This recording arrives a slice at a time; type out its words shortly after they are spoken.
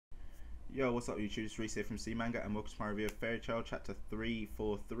Yo, what's up YouTube? It's Reese here from C Manga and welcome to my review of Fairy Tail Chapter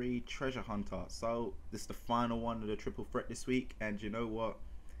 343 Treasure Hunter. So, this is the final one of the triple threat this week, and you know what?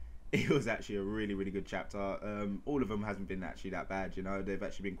 It was actually a really good chapter. All of them hasn't been actually that bad, you know. They've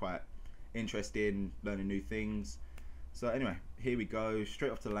actually been quite interesting, learning new things. So anyway, here we go,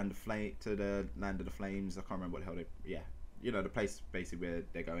 straight off to the land of the flames. I can't remember what the hell you know, the place basically where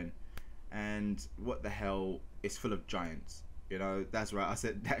they're going. And what the hell, it's full of giants. You know, that's right. I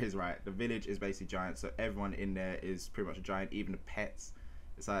said that is right. The village is basically giant, so everyone in there is pretty much a giant. Even the pets.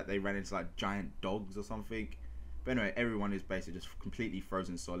 It's like they ran into like giant dogs or something. But anyway, everyone is basically just completely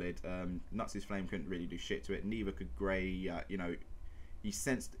frozen solid. Nuts' flame couldn't really do shit to it. Neither could Grey. You know, he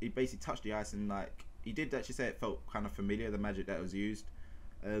basically touched the ice and like he did actually say it felt kind of familiar, the magic that was used.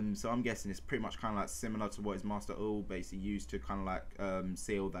 So I'm guessing it's pretty much kind of like similar to what his master Ul basically used to kind of like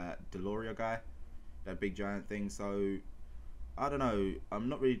seal that Deloria guy, that big giant thing. So I don't know. I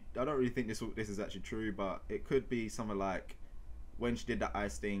don't really think this is actually true, but it could be something like when she did that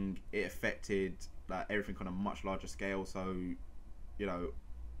ice thing, it affected like everything on a much larger scale. So, you know,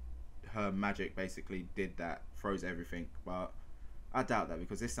 her magic basically did that, froze everything. But I doubt that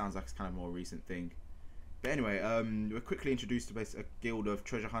because this sounds like it's kind of a more recent thing. But anyway, we're quickly introduced to basically a guild of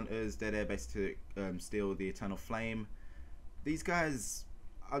treasure hunters. They're there basically to steal the eternal flame. These guys,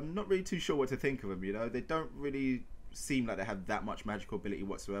 I'm not really too sure what to think of them. You know, they don't really seem like they have that much magical ability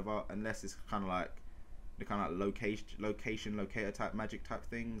whatsoever, unless it's kind of like the kind of like locator type magic type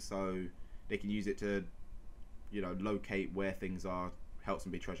thing, so they can use it to, you know, locate where things are, helps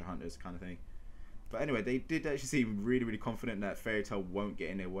them be treasure hunters kind of thing. But anyway, they did actually seem really confident that Fairy Tail won't get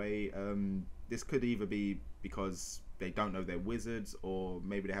in their way. This could either be because they don't know they're wizards, or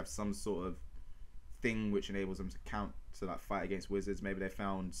maybe they have some sort of thing which enables them to like fight against wizards. Maybe they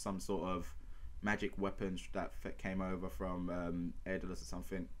found some sort of magic weapons that came over from Aeolus or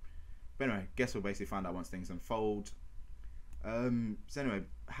something. But anyway, guess we'll basically find out once things unfold. So anyway,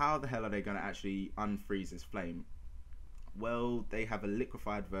 how the hell are they going to actually unfreeze this flame? Well, they have a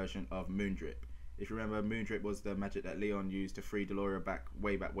liquefied version of Moondrip. If you remember, Moondrip was the magic that Leon used to free Deloria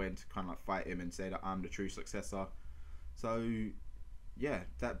way back when, to kind of like fight him and say that I'm the true successor. So yeah,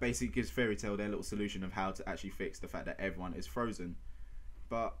 that basically gives Fairy Tail their little solution of how to actually fix the fact that everyone is frozen.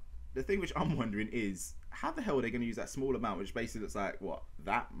 But the thing which I'm wondering is, how the hell are they going to use that small amount, which basically looks like, what,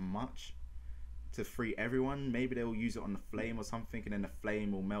 that much, to free everyone? Maybe they'll use it on the flame or something, and then the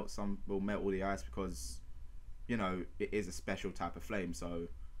flame will melt all the ice because, you know, it is a special type of flame. So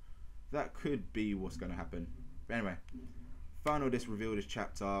that could be what's going to happen. But anyway, final this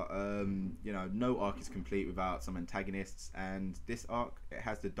chapter. You know, no arc is complete without some antagonists, and this arc, it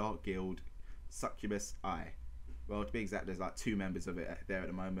has the Dark Guild Succubus Eye. Well, to be exact, there's like 2 members of it there at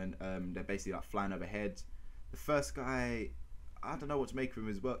the moment. They're basically like flying overhead. The first guy, I don't know what to make of him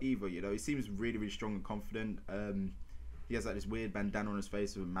as well either. You know, he seems really strong and confident. He has like this weird bandana on his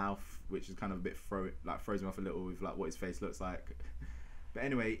face with a mouth, which is kind of a bit throws him off a little with like what his face looks like. But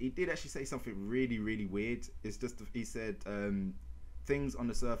anyway, he did actually say something really weird. It's just, he said things on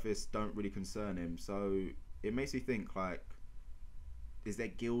the surface don't really concern him. So it makes me think, like, is their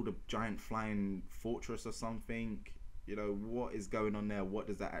guild a giant flying fortress or something? You know, what is going on there? What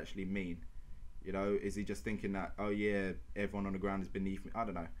does that actually mean? You know, is he just thinking that, oh yeah, everyone on the ground is beneath me? I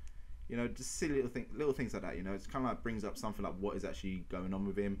don't know. You know, just silly little things like that. You know, it's kind of like brings up something like what is actually going on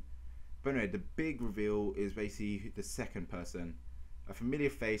with him. But anyway, the big reveal is basically the second person. A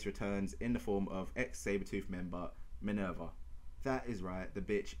familiar face returns in the form of ex-Sabretooth member Minerva. That is right, the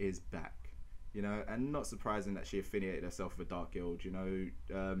bitch is back. You know, and not surprising that she affiliated herself with a Dark Guild. You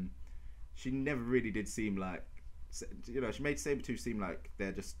know, she never really did seem like, you know, she made Sabretooth seem like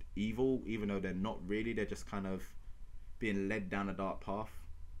they're just evil, even though they're not really. They're just kind of being led down a dark path.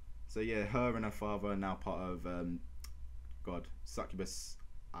 So yeah, her and her father are now part of, Succubus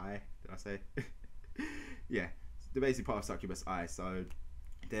Eye, did I say? Yeah, they're basically part of Succubus Eye, so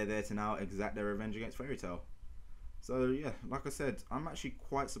they're there to now exact their revenge against Fairy Tail. So yeah, like I said, I'm actually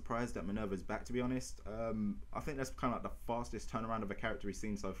quite surprised that Minerva's back, to be honest. I think that's kind of like the fastest turnaround of a character we've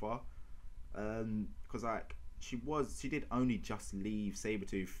seen so far. Because like she did only just leave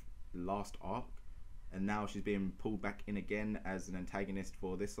Sabretooth last arc, and now she's being pulled back in again as an antagonist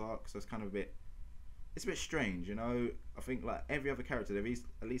for this arc. So it's kind of it's a bit strange, you know. I think like every other character, they've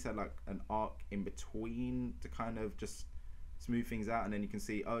at least had like an arc in between to kind of just smooth things out, and then you can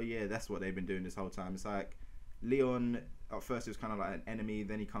see, oh yeah, that's what they've been doing this whole time. It's like Leon, at first it was kind of like an enemy,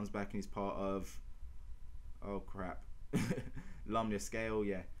 then he comes back and he's part of, oh crap, Lumnia Scale,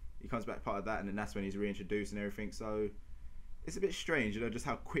 yeah. He comes back part of that, and then that's when he's reintroduced and everything. So it's a bit strange, you know, just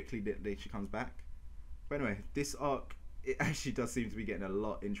how quickly she comes back. But anyway, this arc it actually does seem to be getting a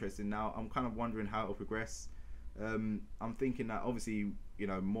lot interesting now. I'm kind of wondering how it'll progress. I'm thinking that obviously, you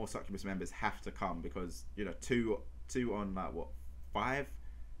know, more Succubus members have to come because, you know, two on like what, 5.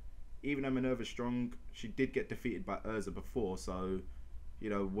 Even though Minerva's strong, she did get defeated by Urza before, so you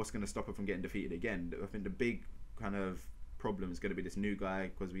know what's going to stop her from getting defeated again. I think the big kind of problem is going to be this new guy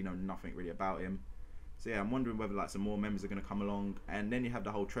because we know nothing really about him. So yeah, I'm wondering whether like some more members are going to come along, and then you have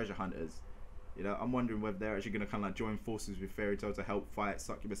the whole treasure hunters. You know, I'm wondering whether they're actually going to kind of like join forces with Fairy Tail to help fight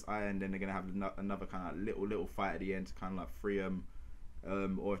Succubus Eye, and then they're going to have another kind of little fight at the end to kind of like free them,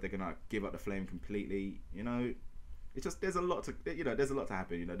 or if they're going to like give up the flame completely. You know, it's just there's a lot to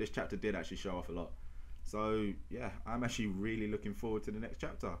happen. You know, this chapter did actually show off a lot. So yeah, I'm actually really looking forward to the next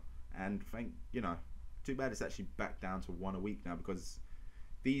chapter. And too bad it's actually back down to 1 a week now, because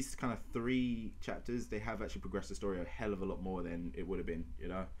these kind of 3 chapters, they have actually progressed the story a hell of a lot more than it would have been. You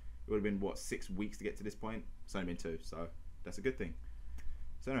know, it would have been what, 6 weeks to get to this point. It's only been 2, so that's a good thing.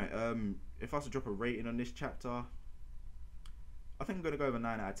 So anyway, if I was to drop a rating on this chapter, I think I'm going to go over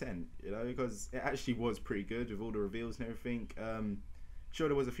 9 out of 10, you know, because it actually was pretty good with all the reveals and everything. Sure,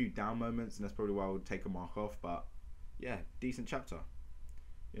 there was a few down moments, and that's probably why I would take a mark off, but yeah, decent chapter.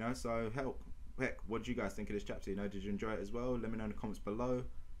 You know, so heck, what did you guys think of this chapter? You know, did you enjoy it as well? Let me know in the comments below.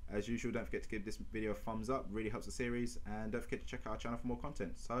 As usual, don't forget to give this video a thumbs up, really helps the series, and don't forget to check out our channel for more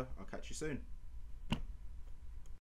content. So, I'll catch you soon.